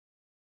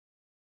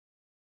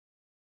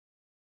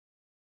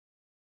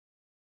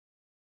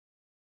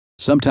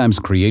Sometimes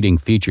creating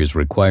features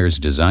requires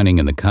designing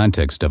in the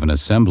context of an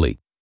assembly.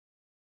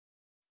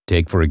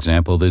 Take, for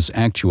example, this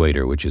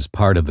actuator, which is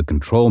part of the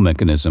control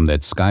mechanism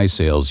that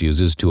SkySails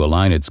uses to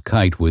align its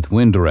kite with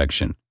wind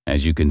direction.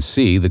 As you can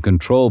see, the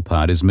control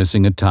pod is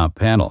missing a top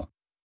panel.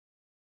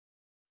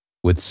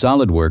 With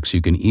SOLIDWORKS,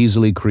 you can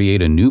easily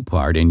create a new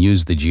part and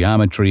use the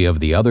geometry of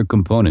the other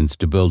components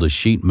to build a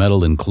sheet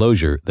metal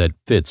enclosure that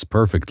fits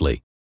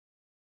perfectly.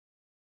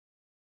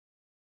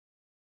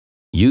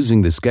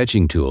 Using the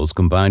sketching tools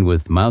combined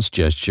with mouse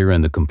gesture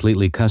and the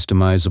completely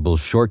customizable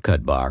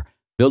shortcut bar,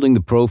 building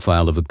the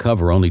profile of a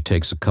cover only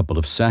takes a couple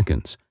of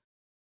seconds.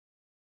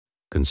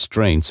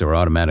 Constraints are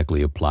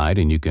automatically applied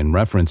and you can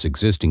reference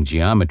existing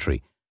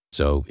geometry,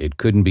 so it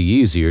couldn't be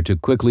easier to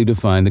quickly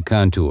define the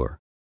contour.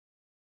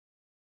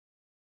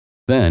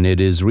 Then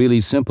it is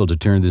really simple to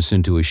turn this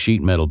into a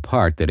sheet metal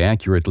part that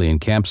accurately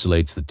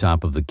encapsulates the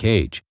top of the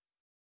cage.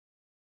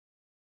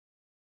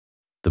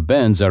 The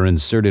bends are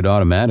inserted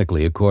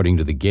automatically according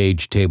to the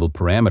gauge table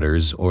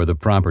parameters or the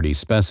property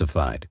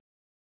specified.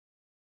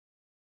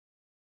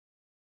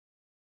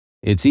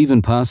 It's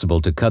even possible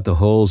to cut the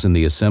holes in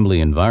the assembly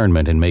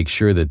environment and make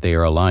sure that they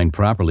are aligned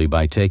properly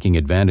by taking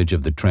advantage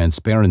of the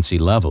transparency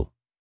level.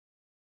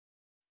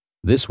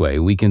 This way,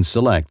 we can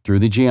select through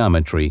the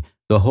geometry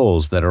the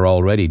holes that are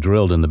already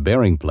drilled in the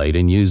bearing plate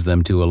and use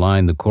them to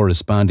align the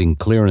corresponding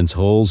clearance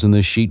holes in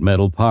the sheet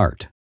metal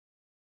part.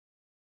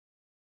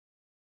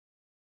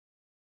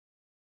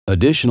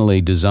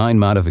 Additionally, design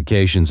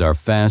modifications are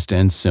fast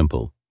and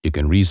simple. You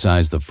can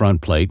resize the front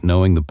plate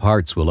knowing the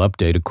parts will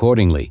update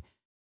accordingly.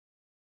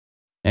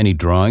 Any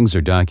drawings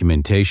or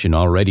documentation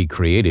already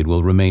created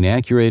will remain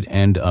accurate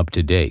and up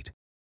to date.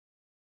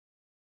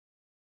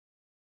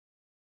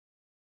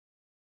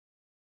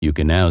 You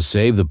can now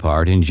save the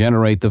part and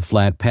generate the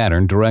flat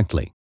pattern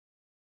directly.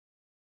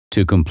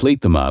 To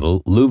complete the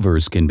model,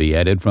 louvers can be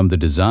added from the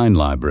design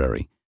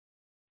library.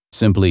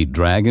 Simply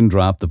drag and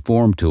drop the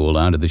form tool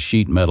onto the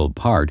sheet metal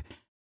part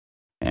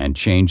and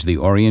change the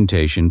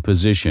orientation,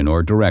 position,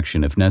 or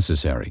direction if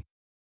necessary.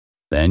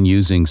 Then,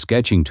 using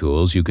sketching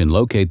tools, you can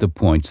locate the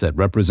points that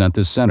represent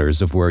the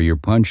centers of where your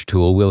punch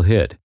tool will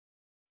hit.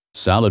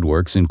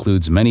 SOLIDWORKS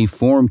includes many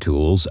form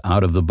tools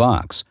out of the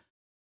box,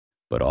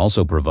 but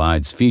also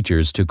provides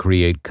features to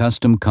create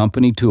custom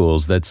company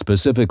tools that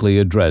specifically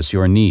address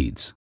your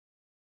needs.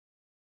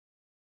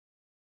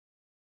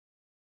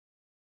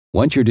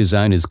 Once your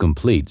design is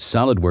complete,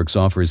 SOLIDWORKS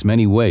offers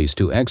many ways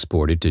to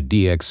export it to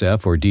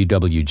DXF or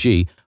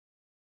DWG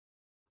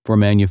for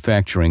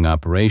manufacturing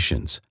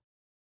operations.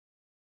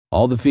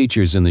 All the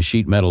features in the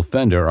sheet metal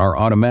fender are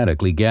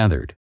automatically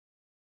gathered.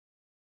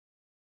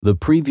 The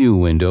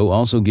preview window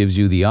also gives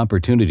you the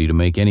opportunity to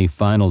make any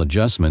final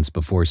adjustments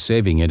before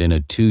saving it in a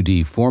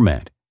 2D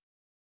format.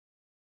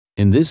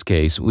 In this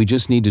case, we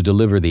just need to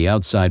deliver the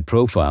outside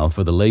profile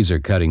for the laser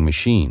cutting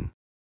machine.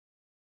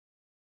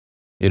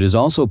 It is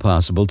also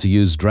possible to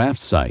use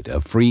draftsight,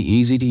 a free,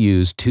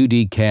 easy-to-use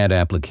 2D CAD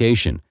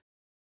application,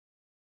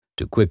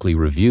 to quickly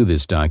review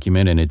this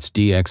document in its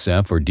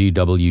DXF or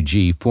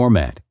DWG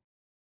format.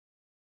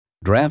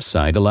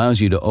 Draftsight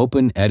allows you to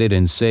open, edit,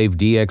 and save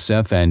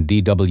DXF and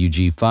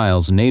DWG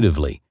files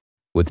natively,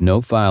 with no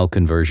file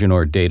conversion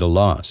or data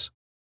loss.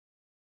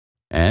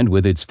 And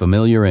with its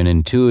familiar and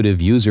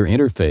intuitive user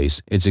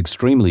interface, it's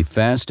extremely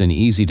fast and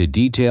easy to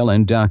detail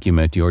and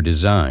document your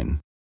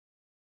design.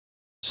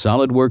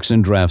 SOLIDWORKS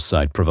and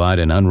draftsight provide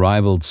an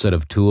unrivaled set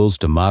of tools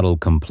to model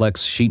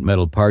complex sheet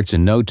metal parts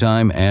in no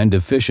time and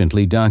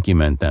efficiently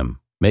document them,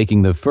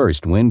 making the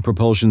first wind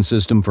propulsion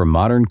system for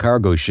modern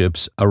cargo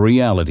ships a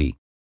reality.